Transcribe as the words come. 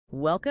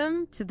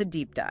Welcome to the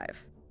deep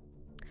dive.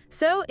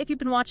 So, if you've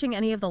been watching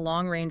any of the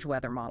long-range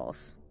weather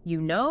models,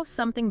 you know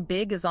something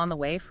big is on the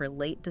way for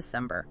late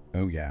December.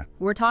 Oh, yeah.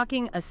 We're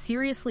talking a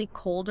seriously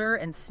colder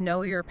and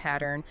snowier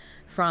pattern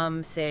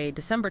from, say,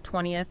 December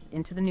 20th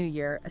into the new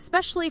year,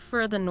 especially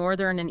for the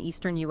northern and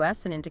eastern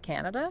U.S. and into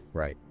Canada.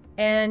 Right.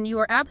 And you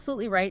are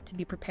absolutely right to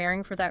be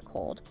preparing for that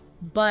cold.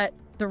 But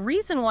the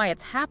reason why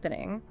it's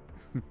happening,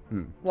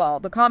 well,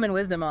 the common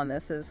wisdom on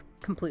this is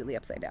completely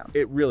upside down.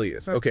 It really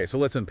is. Okay, so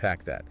let's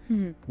unpack that.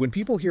 When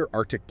people hear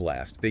Arctic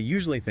blast, they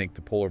usually think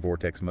the polar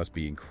vortex must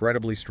be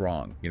incredibly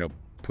strong,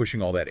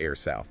 pushing all that air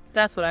south.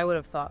 That's what I would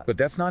have thought. But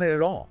that's not it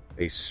at all.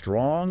 A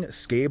strong,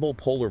 stable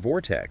polar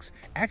vortex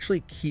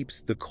actually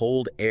keeps the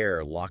cold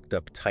air locked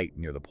up tight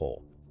near the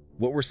pole.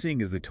 What we're seeing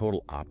is the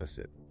total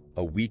opposite.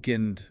 A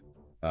weakened,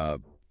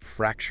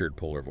 fractured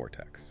polar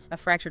vortex. A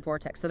fractured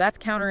vortex. So that's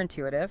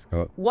counterintuitive.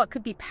 What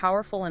could be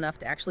powerful enough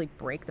to actually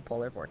break the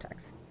polar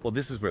vortex? Well,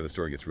 this is where the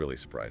story gets really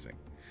surprising.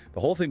 The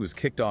whole thing was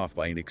kicked off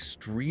by an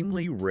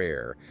extremely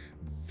rare,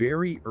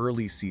 very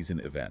early season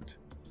event,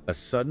 a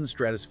sudden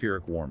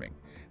stratospheric warming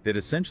that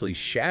essentially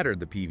shattered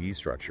the PV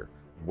structure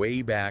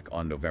way back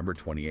on November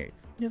 28th.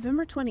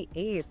 November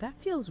 28th? That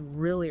feels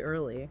really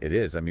early. It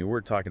is. I mean, we're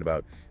talking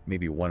about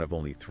maybe one of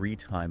only 3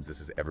 times this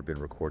has ever been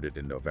recorded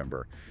in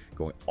November,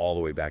 going all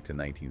the way back to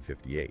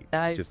 1958.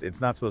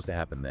 It's not supposed to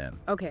happen then.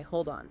 Okay,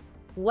 hold on.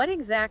 What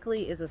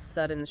exactly is a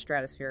sudden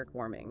stratospheric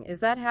warming? Is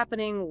that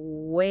happening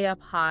way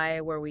up high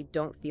where we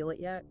don't feel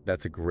it yet?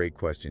 That's a great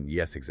question.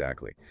 Yes,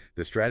 exactly.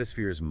 The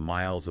stratosphere is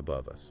miles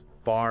above us,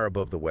 far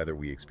above the weather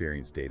we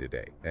experience day to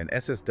day. And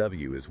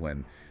SSW is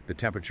when the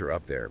temperature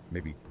up there,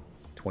 maybe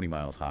 20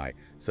 miles high,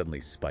 suddenly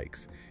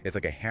spikes. It's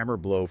like a hammer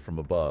blow from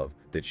above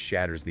that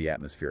shatters the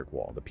atmospheric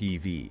wall, the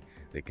PV,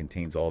 that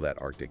contains all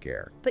that Arctic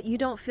air. But you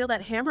don't feel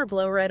that hammer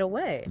blow right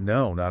away.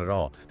 No, not at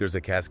all. There's a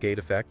cascade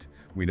effect.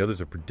 We know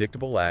there's a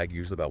predictable lag,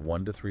 usually about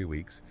 1 to 3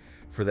 weeks,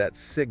 for that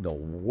signal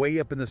way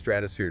up in the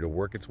stratosphere to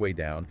work its way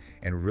down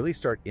and really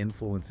start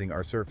influencing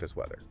our surface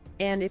weather.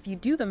 And if you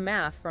do the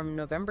math from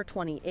November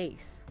 28th,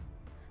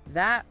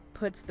 that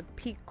puts the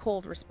peak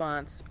cold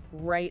response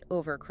right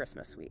over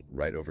Christmas week.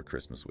 Right over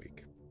Christmas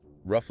week.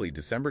 Roughly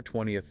December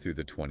 20th through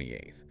the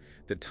 28th.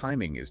 The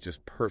timing is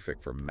just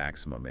perfect for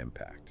maximum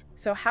impact.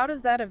 So how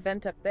does that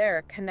event up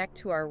there connect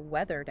to our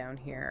weather down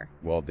here?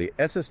 Well, the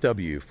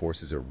SSW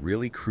forces a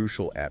really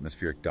crucial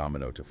atmospheric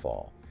domino to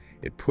fall.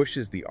 It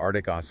pushes the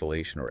Arctic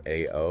Oscillation, or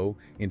AO,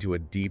 into a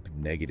deep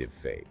negative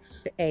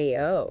phase. The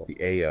AO?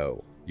 The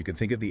AO. You can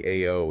think of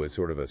the AO as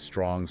sort of a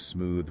strong,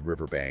 smooth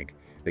riverbank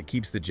that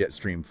keeps the jet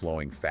stream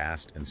flowing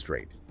fast and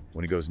straight.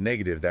 When it goes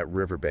negative, that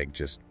riverbank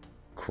just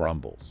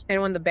crumbles.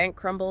 And when the bank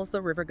crumbles,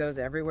 the river goes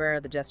everywhere,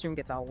 the jet stream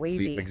gets all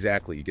wavy.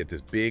 Exactly. You get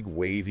this big,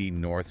 wavy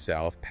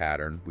north-south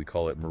pattern. We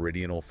call it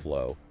meridional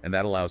flow, and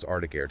that allows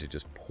Arctic air to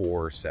just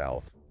pour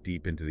south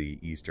deep into the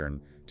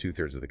eastern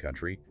 2/3 of the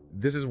country.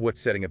 This is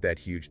what's setting up that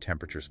huge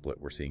temperature split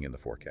we're seeing in the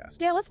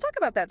forecast. Yeah, let's talk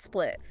about that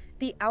split.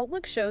 The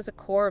outlook shows a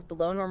core of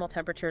below normal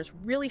temperatures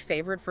really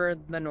favored for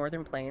the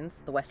northern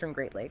plains, the western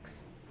Great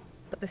Lakes.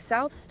 But the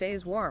south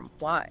stays warm.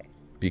 Why?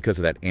 Because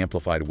of that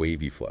amplified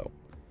wavy flow.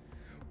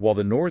 While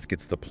the north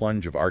gets the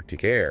plunge of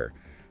Arctic air,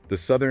 the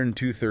southern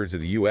 2/3 of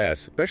the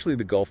U.S., especially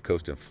the Gulf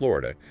Coast and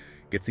Florida,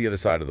 gets the other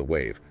side of the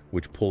wave,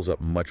 which pulls up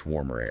much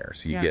warmer air.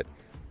 So you get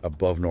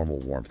above normal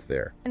warmth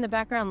there. In the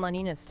background, La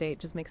Nina state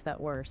just makes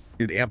that worse.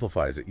 It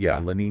amplifies it. Yeah,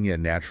 La Nina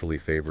naturally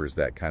favors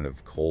that kind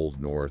of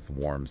cold north,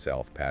 warm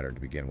south pattern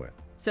to begin with.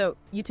 So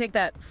you take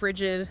that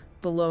frigid,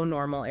 below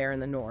normal air in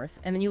the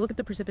north, and then you look at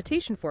the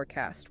precipitation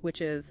forecast,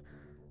 which is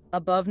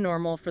above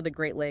normal for the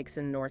Great Lakes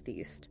and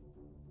Northeast.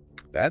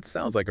 That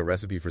sounds like a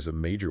recipe for some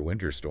major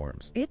winter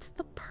storms. It's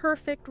the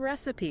perfect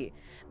recipe.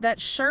 That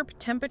sharp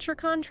temperature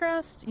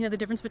contrast, the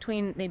difference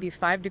between maybe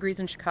 5 degrees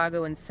in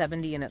Chicago and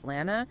 70 in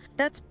Atlanta,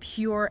 that's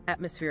pure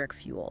atmospheric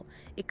fuel.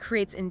 It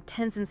creates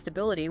intense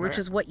instability, which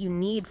is what you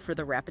need for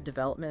the rapid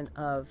development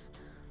of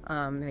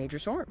major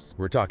storms.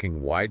 We're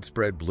talking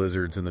widespread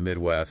blizzards in the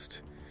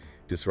Midwest,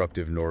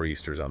 disruptive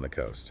nor'easters on the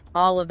coast.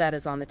 All of that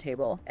is on the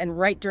table, and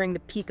right during the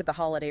peak of the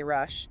holiday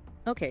rush.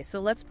 Okay, so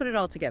let's put it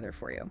all together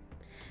for you.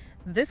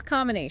 This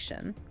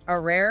combination, a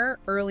rare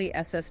early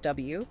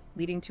SSW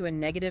leading to a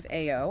negative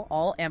AO,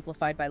 all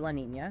amplified by La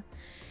Nina,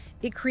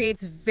 it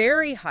creates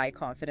very high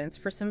confidence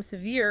for some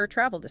severe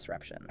travel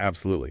disruptions.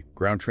 Absolutely.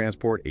 Ground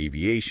transport,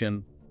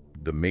 aviation,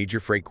 the major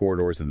freight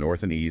corridors in the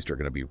north and east are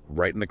going to be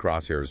right in the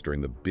crosshairs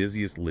during the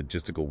busiest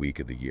logistical week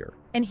of the year.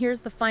 And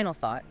here's the final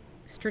thought.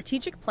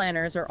 Strategic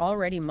planners are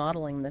already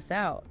modeling this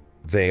out.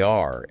 They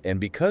are. And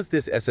because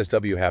this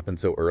SSW happened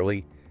so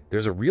early,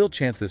 there's a real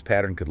chance this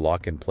pattern could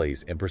lock in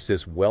place and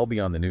persist well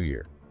beyond the new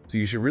year. So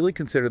you should really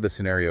consider the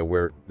scenario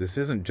where this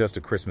isn't just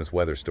a Christmas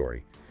weather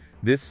story.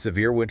 This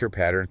severe winter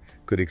pattern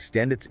could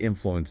extend its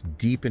influence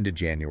deep into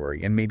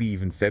January and maybe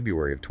even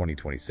February of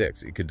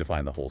 2026. It could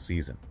define the whole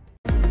season.